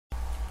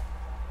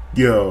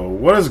Yo,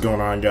 what is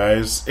going on,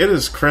 guys? It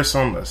is Chris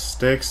on the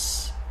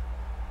sticks.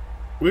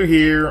 We're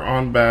here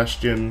on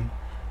Bastion.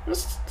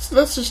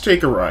 Let's just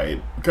take a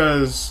ride,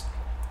 because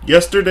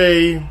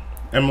yesterday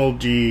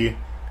MLG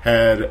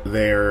had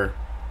their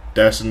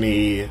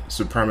Destiny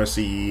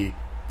Supremacy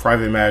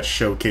private match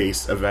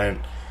showcase event,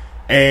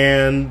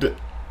 and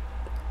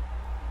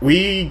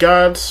we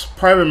got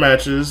private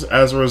matches.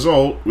 As a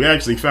result, we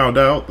actually found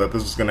out that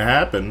this was going to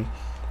happen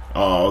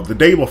the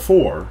day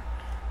before,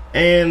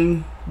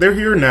 and they're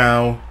here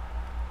now,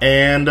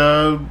 and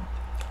a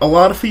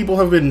lot of people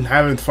have been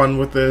having fun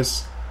with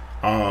this.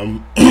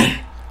 I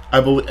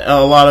believe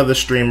a lot of the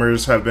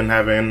streamers have been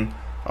having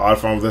a lot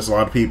of fun with this. A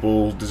lot of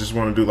people just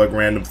want to do like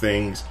random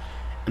things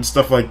and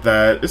stuff like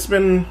that. It's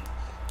been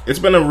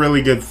a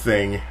really good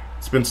thing.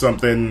 It's been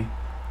something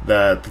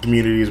that the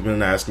community has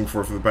been asking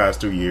for the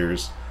past 2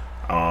 years,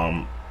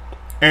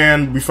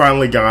 and we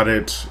finally got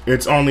it.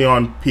 It's only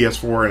on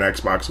PS4 and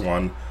Xbox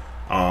One,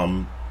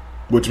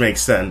 which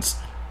makes sense.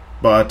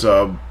 But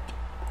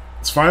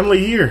it's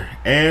finally here,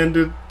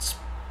 and it's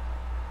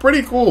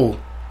pretty cool.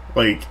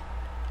 Like,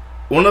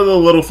 one of the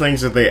little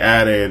things that they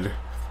added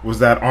was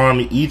that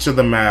on each of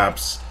the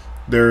maps,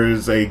 there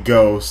is a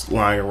ghost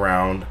lying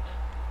around.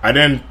 I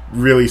didn't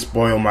really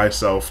spoil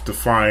myself to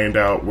find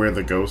out where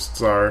the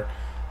ghosts are.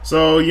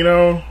 So, you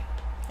know,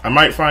 I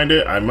might find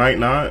it, I might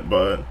not,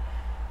 but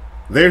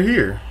they're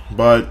here.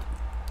 But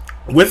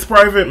with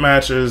private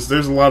matches,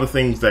 there's a lot of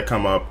things that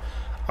come up.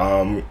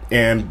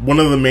 And one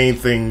of the main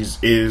things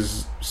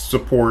is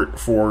support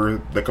for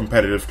the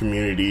competitive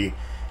community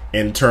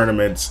in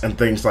tournaments and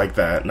things like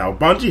that. Now,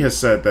 Bungie has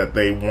said that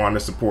they want to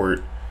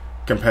support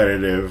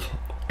competitive,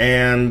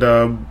 and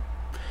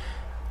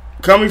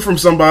coming from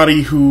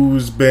somebody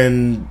who's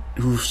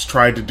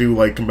tried to do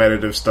like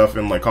competitive stuff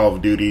in like Call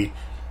of Duty,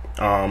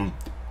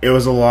 it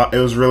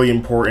was really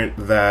important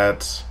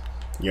that,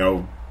 you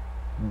know,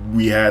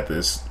 we had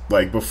this.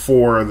 Like,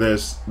 before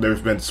this,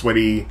 there's been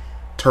sweaty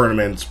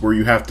tournaments where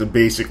you have to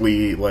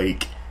basically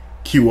like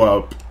queue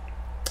up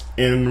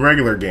in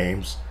regular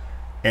games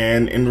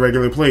and in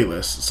regular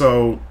playlists.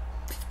 So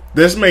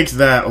this makes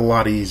that a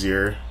lot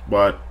easier.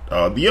 But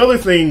the other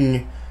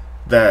thing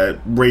that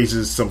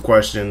raises some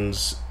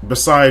questions,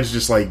 besides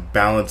just like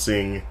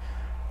balancing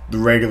the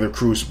regular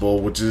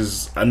Crucible, which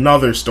is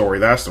another story,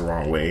 that's the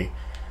wrong way.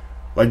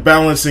 Like,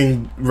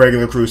 balancing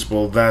regular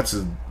Crucible, that's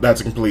a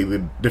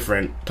completely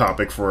different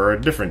topic for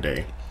a different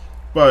day.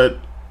 But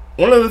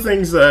one of the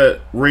things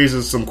that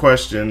raises some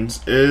questions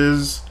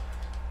is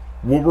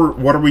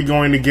what are we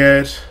going to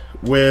get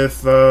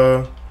with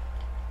the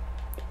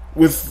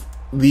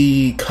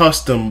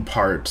custom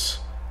parts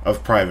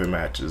of private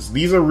matches.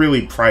 These are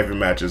really private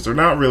matches. They're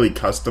not really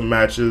custom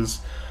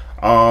matches.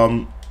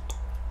 And,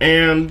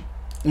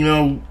 you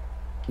know,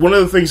 one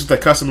of the things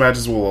that custom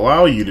matches will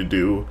allow you to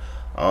do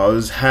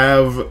is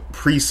have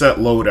preset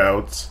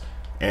loadouts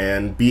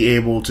and be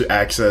able to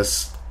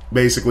access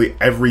basically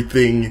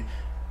everything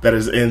that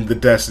is in the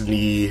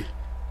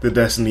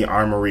Destiny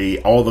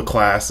Armory, all the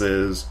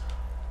classes,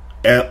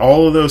 and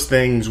all of those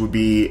things would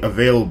be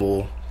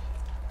available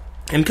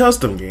in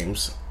custom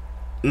games.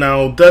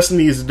 Now,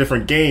 Destiny is a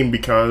different game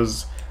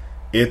because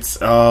it's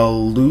a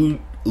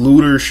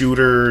looter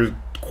shooter,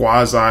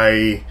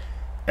 quasi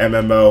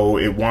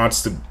MMO. It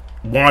wants to be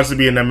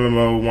an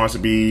MMO. It wants to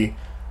be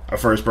a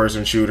first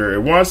person shooter.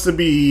 It wants to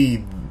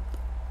be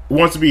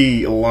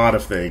a lot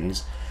of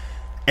things.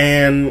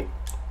 And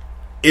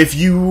if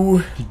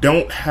you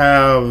don't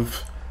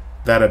have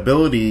that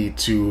ability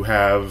to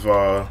have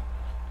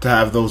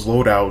those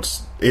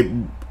loadouts,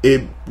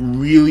 it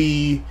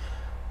really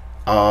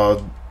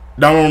not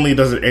only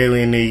does it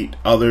alienate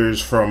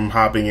others from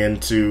hopping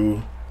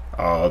into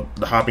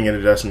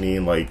Destiny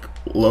and like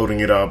loading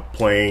it up,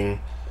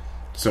 playing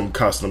some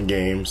custom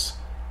games.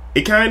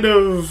 It kind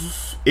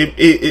of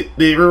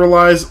it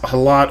relies a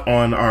lot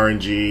on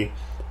RNG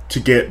to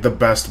get the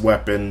best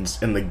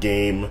weapons in the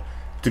game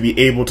to be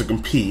able to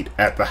compete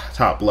at the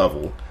top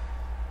level.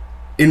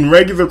 In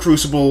regular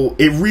Crucible,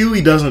 it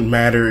really doesn't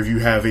matter if you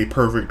have a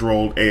perfect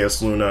rolled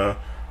AS Luna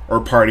or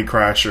Party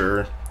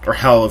Crasher, or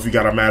hell, if you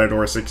got a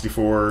Matador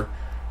 64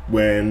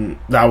 when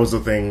that was the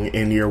thing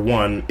in year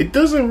one. It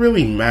doesn't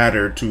really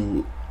matter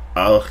to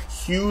a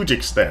huge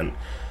extent.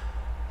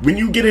 When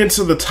you get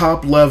into the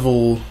top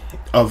level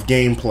of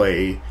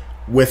gameplay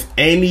with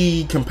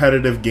any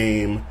competitive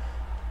game,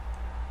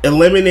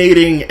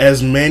 eliminating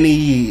as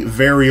many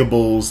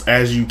variables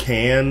as you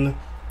can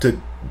to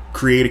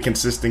create a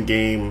consistent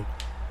game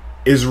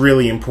is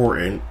really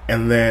important.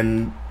 And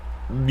then,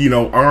 you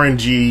know,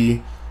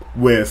 RNG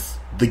with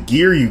the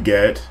gear you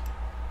get,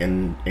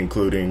 and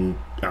including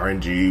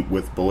RNG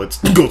with bullets,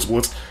 ghost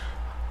bullets,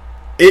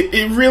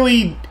 it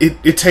really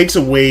takes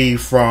away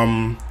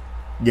from,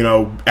 you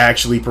know,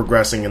 actually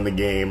progressing in the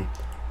game,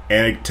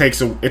 and it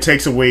takes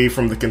away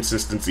from the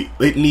consistency.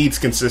 It needs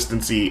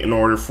consistency in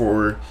order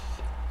for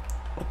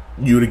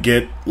you to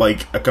get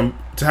like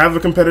to have a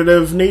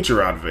competitive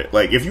nature out of it.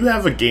 Like, if you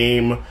have a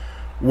game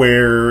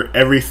where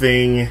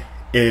everything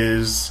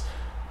is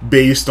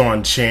based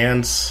on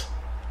chance,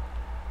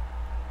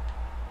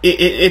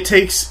 it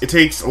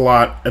takes a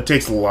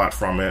lot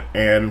from it,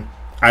 and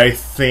I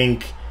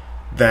think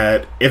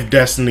that if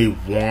Destiny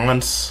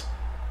wants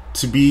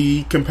to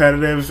be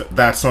competitive,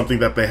 that's something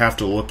that they have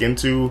to look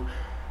into.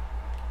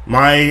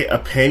 My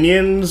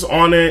opinions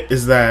on it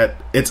is that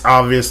it's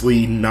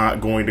obviously not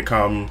going to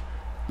come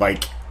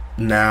like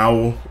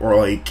now or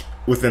like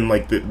within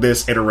like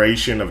this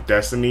iteration of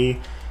Destiny.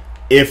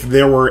 If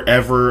there were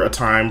ever a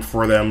time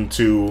for them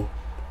to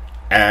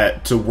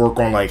work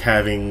on like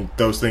having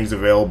those things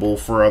available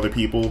for other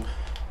people,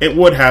 it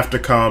would have to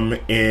come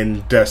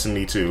in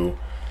Destiny 2.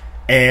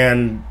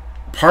 And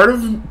part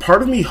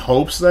of me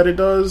hopes that it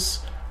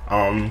does.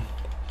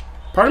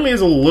 Part of me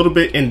is a little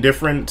bit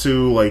indifferent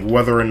to like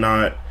whether or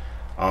not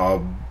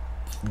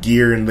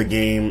gear in the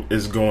game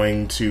is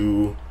going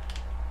to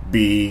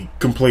be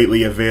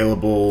completely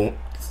available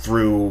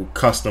through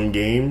custom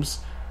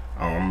games.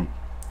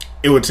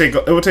 It would take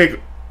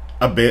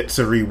a bit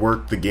to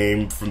rework the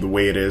game from the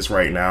way it is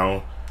right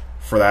now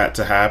for that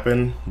to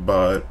happen,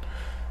 but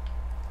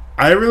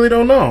I really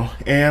don't know,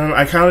 and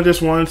I kind of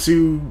just wanted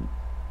to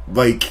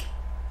like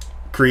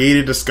create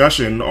a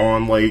discussion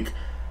on like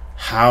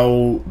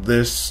how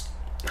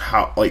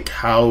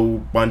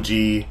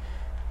Bungie,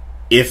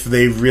 if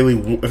they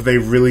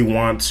really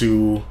want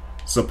to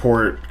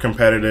support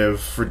competitive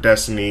for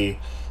Destiny,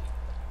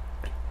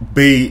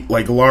 be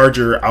like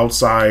larger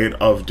outside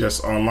of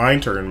just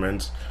online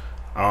tournaments,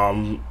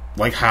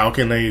 like how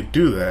can they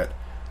do that?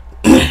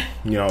 You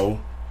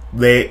know,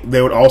 they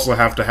would also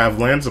have to have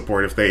LAN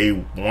support if they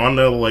want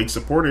to like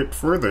support it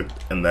further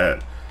in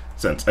that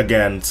sense.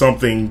 Again,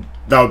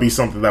 that would be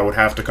something that would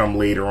have to come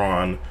later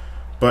on.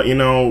 But you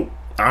know,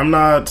 I'm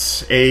not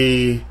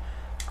a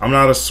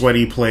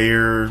sweaty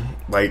player.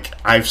 Like,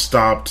 I've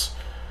stopped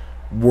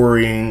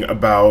worrying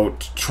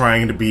about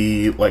trying to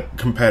be like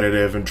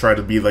competitive and try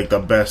to be like the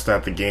best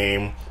at the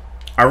game.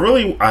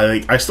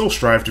 I still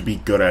strive to be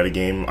good at a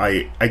game.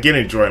 I get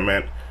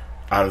enjoyment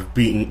out of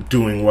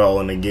doing well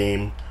in a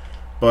game.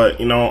 But,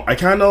 you know, I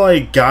kind of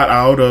like got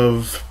out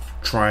of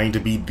trying to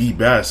be the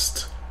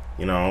best.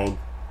 You know,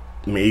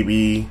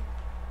 maybe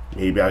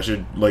I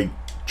should like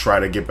try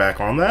to get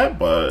back on that,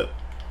 but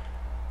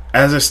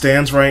as it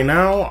stands right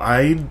now,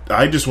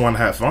 I just want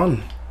to have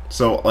fun.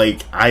 So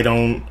like I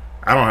don't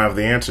have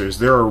the answers.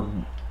 There are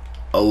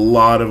a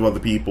lot of other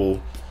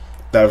people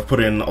that have put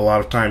in a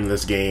lot of time in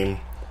this game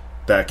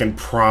that can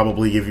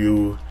probably give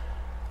you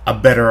a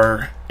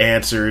better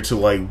answer to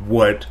like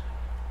what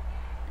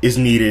is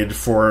needed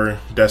for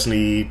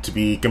Destiny to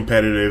be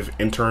competitive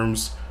in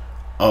terms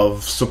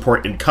of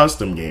support in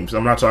custom games.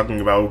 I'm not talking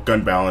about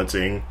gun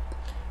balancing.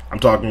 I'm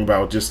talking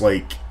about just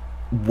like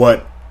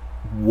what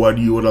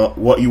you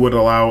would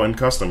allow in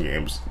custom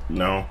games, you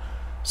know?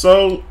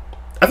 So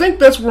I think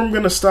that's where I'm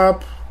gonna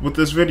stop with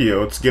this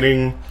video. It's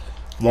getting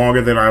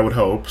longer than I would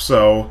hope,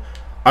 so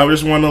I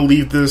just want to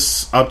leave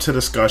this up to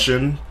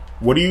discussion.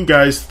 What do you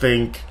guys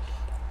think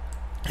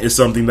is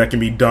something that can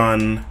be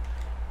done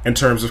in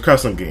terms of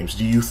custom games?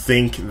 Do you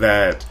think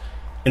that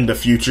in the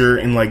future,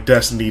 in like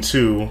Destiny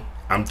 2,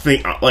 I'm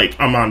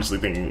honestly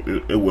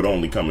thinking it would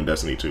only come in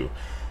Destiny 2.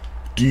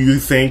 Do you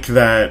think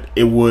that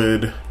it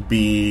would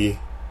be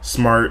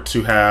smart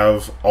to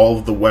have all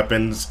of the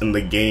weapons in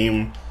the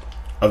game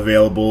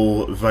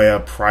available via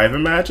private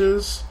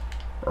matches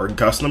or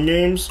custom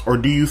games, or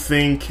do you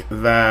think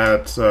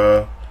that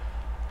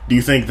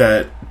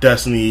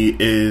Destiny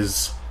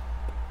is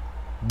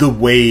the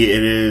way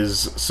it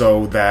is,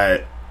 so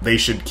that they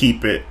should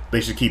keep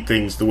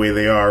things the way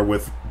they are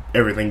with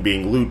everything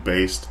being loot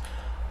based,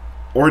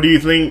 or do you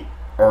think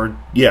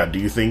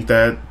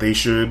that they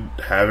should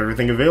have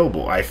everything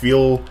available? I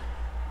feel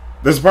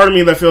there's a part of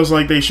me that feels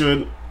like they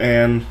should,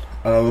 and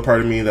another part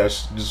of me that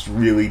just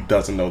really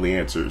doesn't know the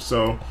answer.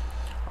 So,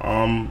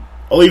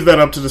 I'll leave that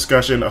up to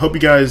discussion. I hope you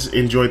guys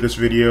enjoyed this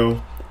video.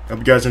 I hope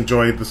you guys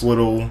enjoyed this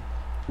little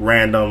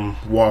random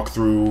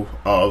walkthrough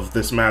of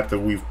this map that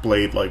we've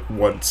played like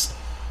once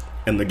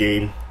in the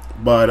game.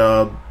 But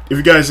if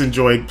you guys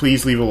enjoyed,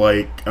 please leave a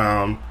like.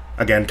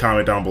 Again,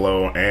 comment down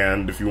below,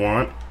 and if you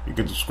want, you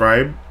can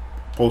subscribe,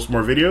 post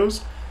more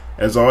videos.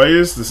 As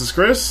always, this is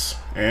Chris,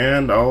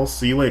 and I'll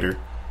see you later.